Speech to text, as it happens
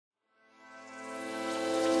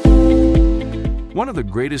One of the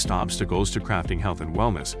greatest obstacles to crafting health and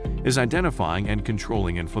wellness is identifying and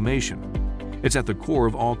controlling inflammation. It's at the core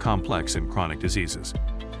of all complex and chronic diseases,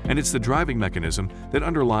 and it's the driving mechanism that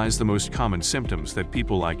underlies the most common symptoms that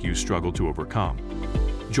people like you struggle to overcome.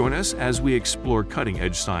 Join us as we explore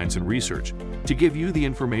cutting-edge science and research to give you the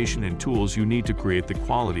information and tools you need to create the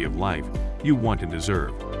quality of life you want and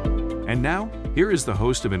deserve. And now, here is the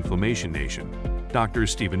host of Inflammation Nation, Dr.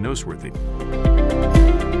 Stephen Noseworthy.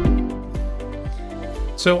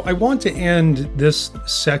 So I want to end this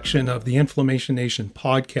section of the Inflammation Nation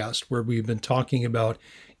podcast where we've been talking about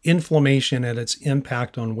inflammation and its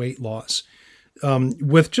impact on weight loss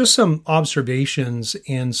with just some observations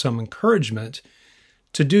and some encouragement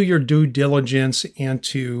to do your due diligence and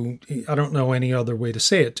to, I don't know any other way to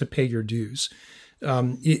say it, to pay your dues.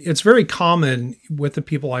 It's very common with the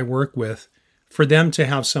people I work with for them to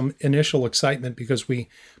have some initial excitement because we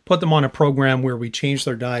put them on a program where we change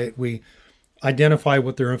their diet, we identify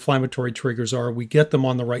what their inflammatory triggers are, we get them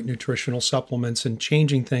on the right nutritional supplements and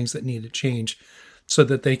changing things that need to change so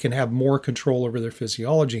that they can have more control over their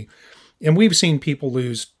physiology. And we've seen people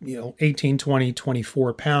lose, 18, 20,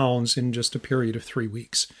 24 pounds in just a period of 3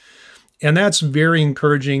 weeks. And that's very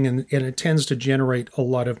encouraging and it tends to generate a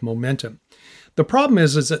lot of momentum. The problem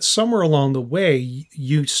is that somewhere along the way,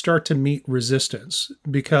 you start to meet resistance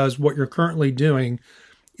because what you're currently doing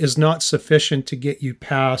is not sufficient to get you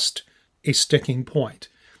past a sticking point.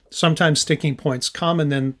 Sometimes sticking points come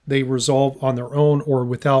and then they resolve on their own or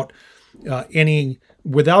without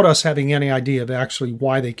us having any idea of actually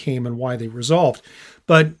why they came and why they resolved.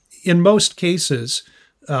 But in most cases,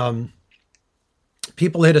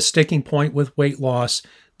 people hit a sticking point with weight loss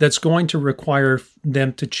that's going to require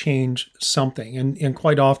them to change something. And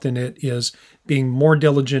quite often it is being more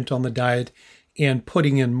diligent on the diet and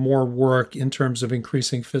putting in more work in terms of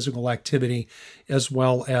increasing physical activity as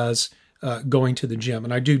well as going to the gym.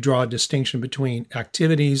 And I do draw a distinction between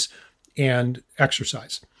activities and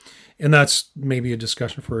exercise. And that's maybe a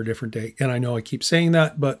discussion for a different day. And I know I keep saying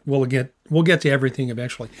that, but we'll get to everything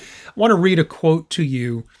eventually. I want to read a quote to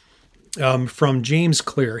you from James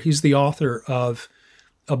Clear. He's the author of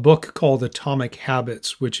a book called Atomic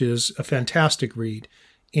Habits, which is a fantastic read.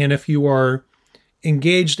 And if you are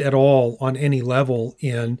engaged at all on any level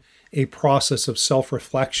in a process of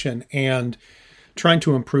self-reflection and trying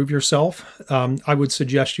to improve yourself, I would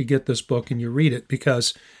suggest you get this book and you read it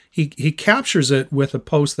because he captures it with a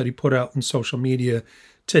post that he put out on social media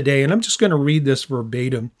today. And I'm just going to read this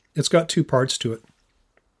verbatim. It's got 2 parts to it.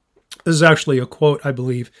 This is actually a quote, I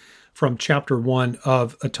believe, from chapter 1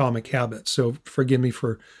 of Atomic Habits. So forgive me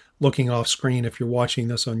for looking off screen if you're watching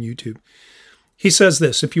this on YouTube. He says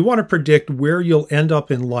this: if you want to predict where you'll end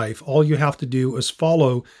up in life, all you have to do is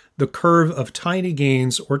follow the curve of tiny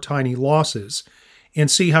gains or tiny losses and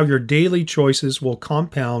see how your daily choices will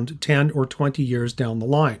compound 10 or 20 years down the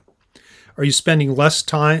line. Are you spending less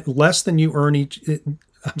than you earn each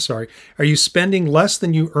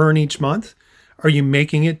month? Are you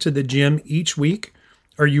making it to the gym each week?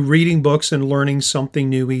 Are you reading books and learning something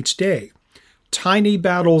new each day? Tiny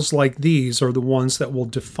battles like these are the ones that will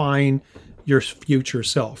define your future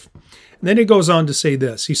self. And then he goes on to say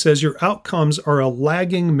this. He says, your outcomes are a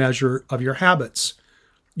lagging measure of your habits.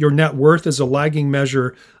 Your net worth is a lagging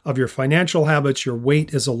measure of your financial habits. Your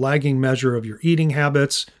weight is a lagging measure of your eating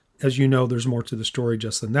habits. As you know, there's more to the story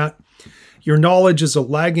just than that. Your knowledge is a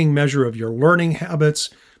lagging measure of your learning habits,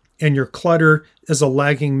 and your clutter is a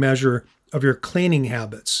lagging measure of your cleaning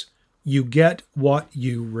habits. You get what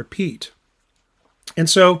you repeat. And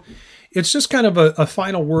so it's just kind of a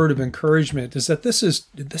final word of encouragement is that this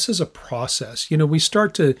is a process. We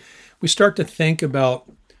start to think about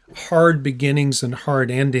hard beginnings and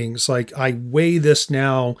hard endings. Like I weigh this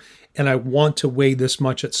now and I want to weigh this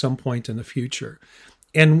much at some point in the future.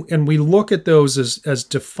 And we look at those as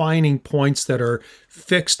defining points that are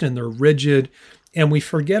fixed and they're rigid. And we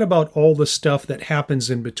forget about all the stuff that happens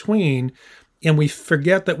in between. And we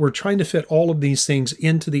forget that we're trying to fit all of these things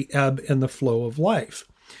into the ebb and the flow of life.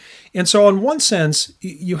 And so in one sense,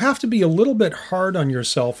 you have to be a little bit hard on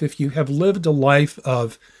yourself if you have lived a life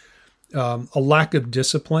of a lack of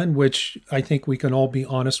discipline, which I think we can all be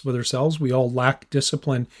honest with ourselves. We all lack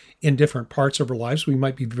discipline in different parts of our lives. We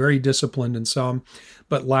might be very disciplined in some,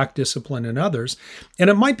 but lack discipline in others. And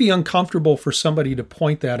it might be uncomfortable for somebody to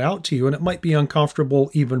point that out to you. And it might be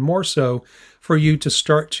uncomfortable even more so for you to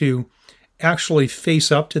start to actually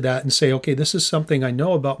face up to that and say, okay, this is something I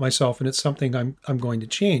know about myself and it's something I'm going to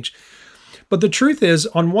change. But the truth is,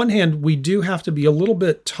 on one hand, we do have to be a little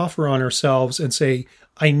bit tougher on ourselves and say,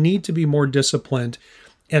 I need to be more disciplined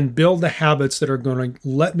and build the habits that are going to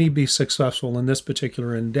let me be successful in this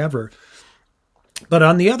particular endeavor. But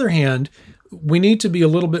on the other hand, we need to be a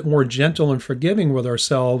little bit more gentle and forgiving with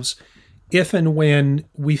ourselves if and when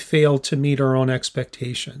we fail to meet our own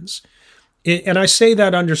expectations. And I say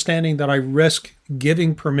that understanding that I risk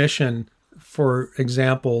giving permission, for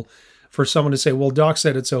example, for someone to say, well, Doc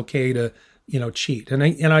said it's okay to, cheat. And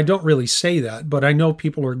I don't really say that, but I know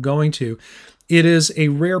people are going to. It is a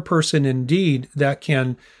rare person indeed that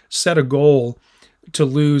can set a goal to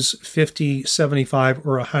lose 50, 75,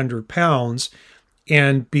 or 100 pounds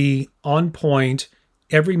and be on point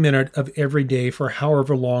every minute of every day for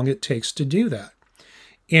however long it takes to do that.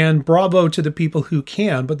 And bravo to the people who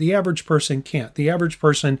can, but the average person can't. The average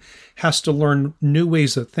person has to learn new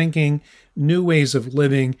ways of thinking, new ways of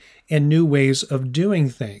living, and new ways of doing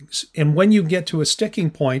things. And when you get to a sticking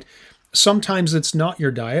point, sometimes it's not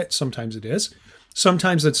your diet, sometimes it is.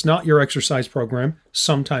 Sometimes it's not your exercise program,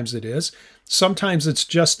 sometimes it is. Sometimes it's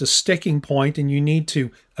just a sticking point and you need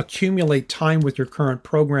to accumulate time with your current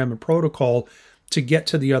program and protocol to get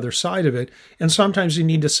to the other side of it. And sometimes you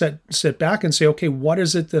need to sit back and say, okay, what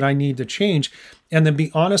is it that I need to change? And then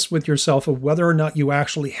be honest with yourself of whether or not you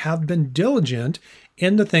actually have been diligent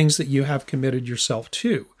in the things that you have committed yourself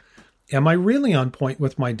to. Am I really on point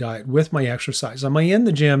with my diet, with my exercise? Am I in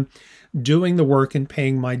the gym doing the work and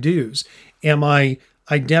paying my dues? Am I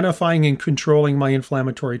identifying and controlling my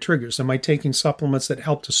inflammatory triggers? Am I taking supplements that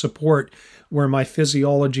help to support where my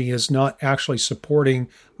physiology is not actually supporting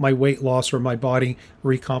my weight loss or my body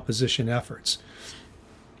recomposition efforts?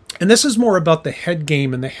 And this is more about the head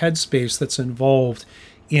game and the headspace that's involved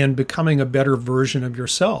in becoming a better version of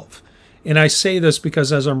yourself. And I say this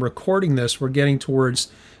because as I'm recording this, we're getting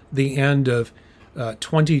towards the end of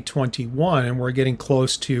 2021, and we're getting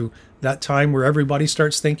close to that time where everybody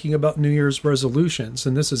starts thinking about New Year's resolutions.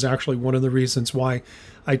 And this is actually one of the reasons why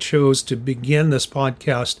I chose to begin this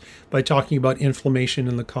podcast by talking about inflammation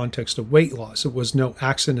in the context of weight loss. It was no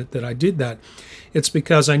accident that I did that. It's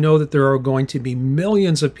because I know that there are going to be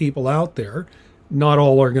millions of people out there. Not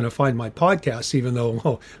all are going to find my podcast, even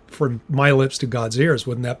though, from my lips to God's ears,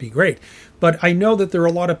 wouldn't that be great? But I know that there are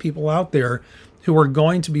a lot of people out there who are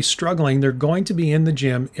going to be struggling. They're going to be in the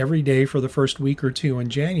gym every day for the first week or two in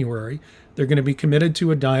January. They're going to be committed to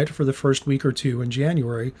a diet for the first week or two in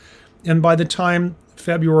January. And by the time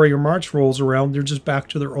February or March rolls around, they're just back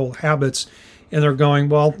to their old habits. And they're going,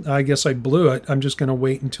 well, I guess I blew it. I'm just going to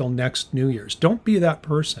wait until next New Year's. Don't be that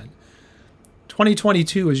person.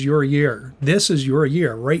 2022 is your year. This is your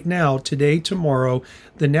year. Right now, today, tomorrow,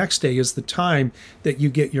 the next day is the time that you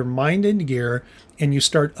get your mind in gear and you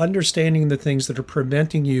start understanding the things that are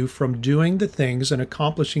preventing you from doing the things and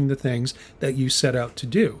accomplishing the things that you set out to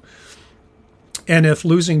do. And if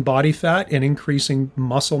losing body fat and increasing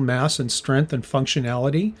muscle mass and strength and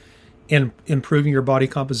functionality and improving your body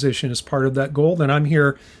composition is part of that goal, then I'm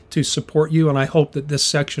here to support you. And I hope that this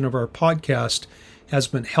section of our podcast has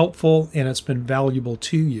been helpful and it's been valuable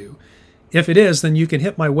to you. If it is, then you can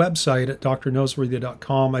hit my website at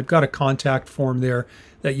drnoseworthy.com. I've got a contact form there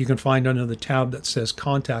that you can find under the tab that says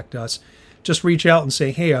Contact Us. Just reach out and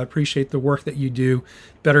say, hey, I appreciate the work that you do.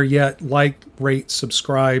 Better yet, like, rate,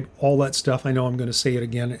 subscribe, all that stuff. I know I'm going to say it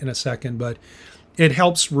again in a second, but it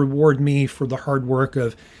helps reward me for the hard work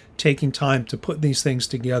of taking time to put these things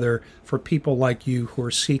together for people like you who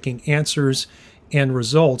are seeking answers and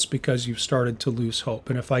results because you've started to lose hope.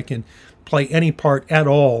 And if I can play any part at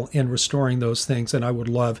all in restoring those things, then I would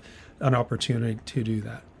love an opportunity to do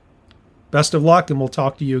that. Best of luck, and we'll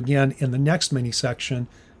talk to you again in the next mini section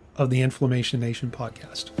of the Inflammation Nation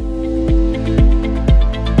podcast.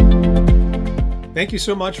 Thank you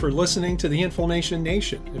so much for listening to the Inflammation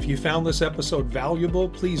Nation. If you found this episode valuable,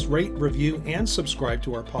 please rate, review, and subscribe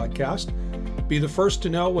to our podcast. Be the first to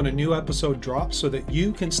know when a new episode drops so that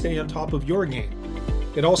you can stay on top of your game.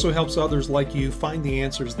 It also helps others like you find the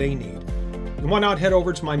answers they need. And why not head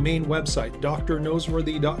over to my main website,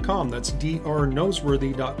 drnoseworthy.com, that's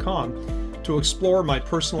drnoseworthy.com, to explore my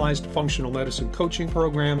personalized functional medicine coaching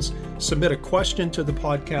programs, submit a question to the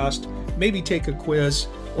podcast, maybe take a quiz,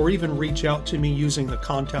 or even reach out to me using the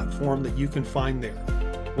contact form that you can find there.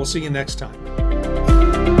 We'll see you next time.